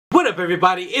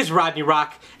everybody? It's Rodney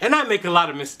Rock, and I make a lot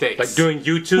of mistakes. Like doing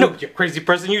YouTube? No, you crazy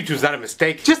person, YouTube's not a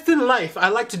mistake. Just in life, I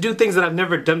like to do things that I've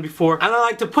never done before, and I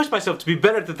like to push myself to be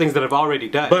better at the things that I've already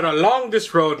done. But along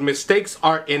this road, mistakes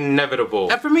are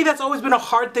inevitable. And for me, that's always been a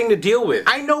hard thing to deal with.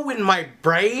 I know in my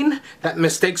brain that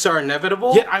mistakes are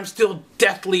inevitable, yet I'm still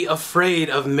deathly afraid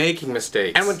of making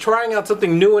mistakes. And when trying out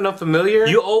something new and unfamiliar,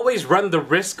 you always run the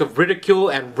risk of ridicule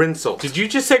and rinsult. Did you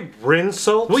just say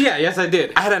rinsult? Well, yeah, yes I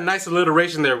did. I had a nice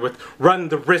alliteration there with run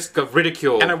the risk of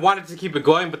ridicule. And I wanted to keep it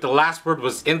going, but the last word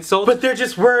was insult. But they're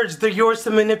just words, they're yours to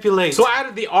manipulate. So I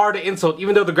added the R to insult,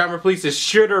 even though the grammar police is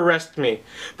sure to arrest me.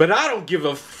 But I don't give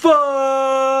a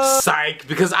fuck. Psych,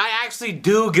 because I actually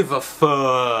do give a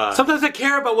fuck. Sometimes I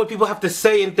care about what people have to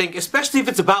say and think, especially if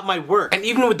it's about my work. And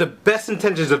even with the best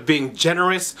intentions of being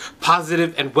generous,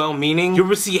 positive, and well-meaning, you'll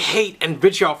receive hate and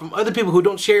vitriol from other people who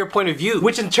don't share your point of view,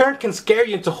 which in turn can scare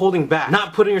you into holding back,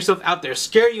 not putting yourself out there,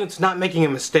 scare you into not making a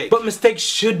mistake. But mistakes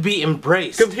should be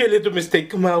embraced. Come here, little mistake,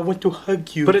 come on, I want to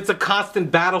hug you. But it's a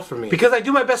constant battle for me, because I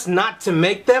do my best not to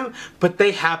make them, but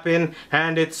they happen,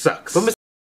 and it sucks. But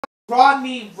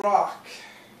Rodney Rock.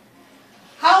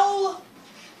 How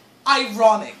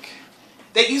ironic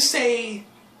that you say,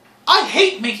 I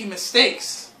hate making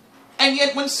mistakes, and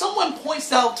yet when someone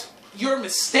points out your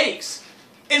mistakes,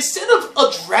 instead of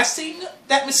addressing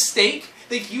that mistake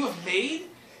that you have made,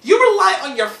 you rely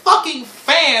on your fucking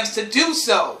fans to do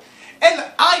so. And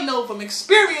I know from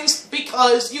experience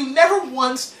because you never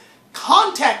once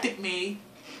contacted me,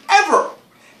 ever.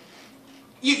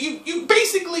 You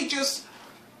basically just,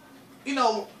 you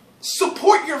know,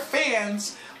 support your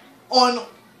fans on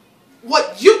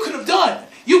what you could have done.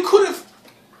 You could have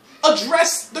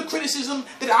addressed the criticism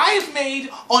that I have made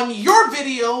on your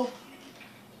video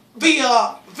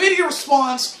via video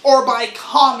response or by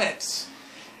comments.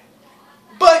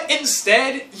 But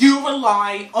instead, you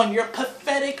rely on your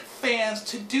pathetic fans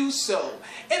to do so.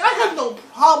 And I have no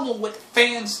problem with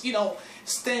fans, you know,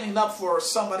 standing up for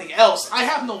somebody else. I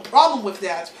have no problem with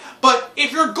that. But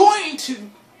if you're going to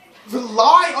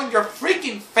rely on your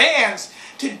freaking fans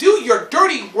to do your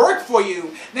dirty work for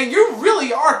you, then you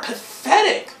really are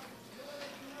pathetic.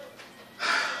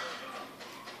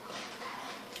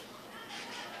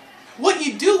 What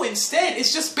you do instead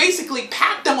is just basically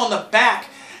pat them on the back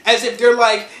as if they're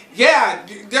like, yeah,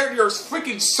 they're your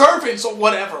freaking servants or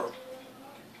whatever.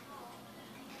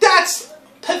 That's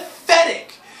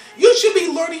pathetic. You should be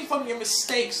learning from your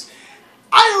mistakes.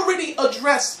 I already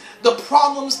addressed the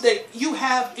problems that you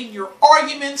have in your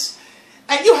arguments,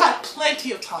 and you had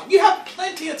plenty of time. You have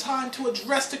plenty of time to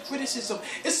address the criticism,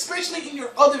 especially in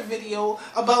your other video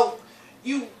about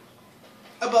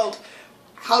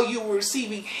how you were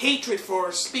receiving hatred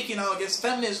for speaking out against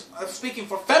feminism, speaking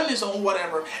for feminism or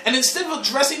whatever. And instead of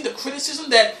addressing the criticism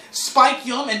that Spike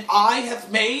Yum and I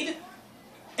have made,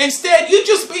 instead you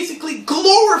just basically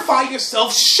glorify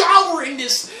yourself, shower in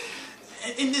this,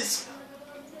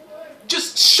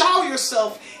 just shower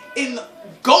yourself in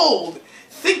gold,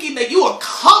 thinking that you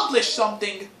accomplished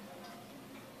something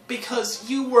because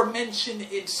you were mentioned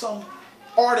in some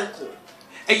article.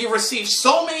 And you received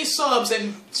so many subs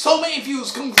and so many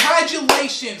views.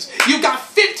 Congratulations. You got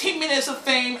 15 minutes of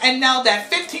fame, and now that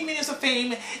 15 minutes of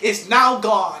fame is now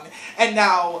gone. And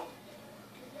now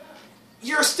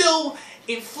you're still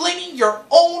inflating your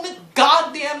own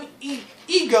goddamn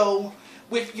ego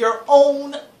with your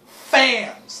own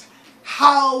fans.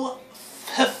 How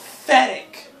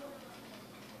pathetic.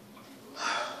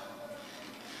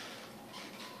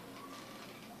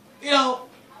 You know,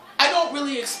 I don't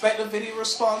really expect a video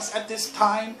response at this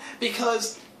time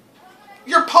because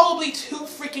you're probably too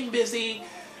freaking busy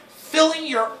filling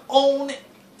your own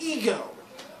ego.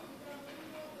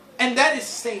 And that is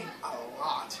saying a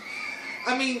lot.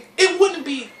 I mean, it wouldn't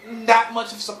be that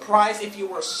much of a surprise if you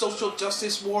were a social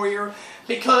justice warrior,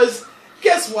 because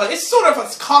guess what? It's sort of a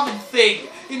common thing,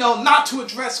 you know, not to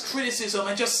address criticism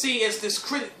and just see as this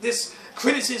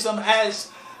criticism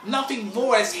as nothing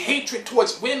more as hatred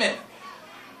towards women.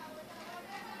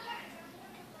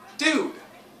 Dude,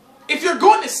 if you're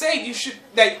going to say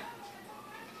that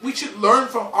we should learn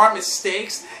from our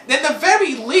mistakes, then at the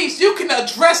very least you can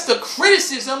address the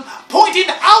criticism pointing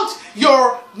out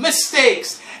your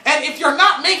mistakes. And if you're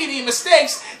not making any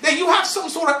mistakes, then you have some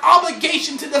sort of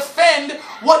obligation to defend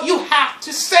what you have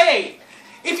to say.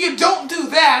 If you don't do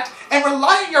that and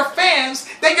rely on your fans,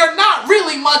 then you're not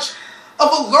really much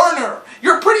of a learner.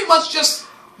 You're pretty much just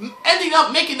ending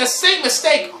up making the same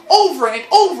mistake over and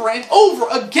over and over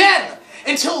again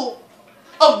until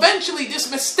eventually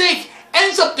this mistake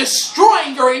ends up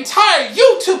destroying your entire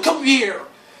YouTube career.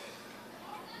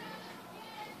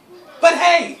 But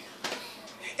hey,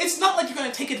 it's not like you're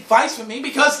going to take advice from me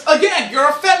because, again, you're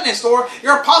a feminist or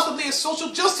you're possibly a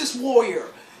social justice warrior.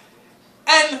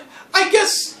 And I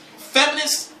guess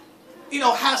feminists, you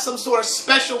know, have some sort of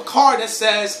special card that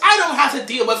says, I don't have to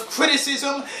deal with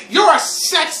criticism, you're a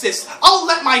sexist, I'll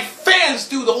let my fans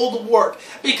do all the work.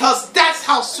 Because that's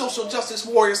how social justice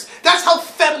warriors, that's how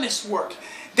feminists work.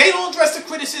 They don't address the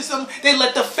criticism, they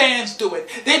let the fans do it.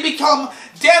 They become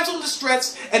damsel in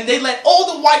distress and they let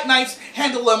all the white knights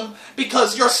handle them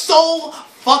because you're so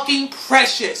fucking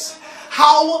precious.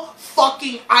 How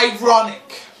fucking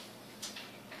ironic.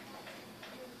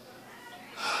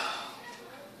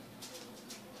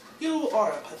 You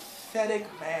are a pathetic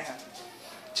man.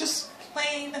 Just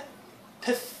plain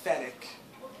pathetic.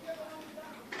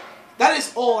 That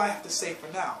is all I have to say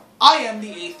for now. I am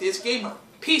the Atheist Gamer.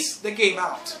 Peace the game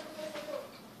out.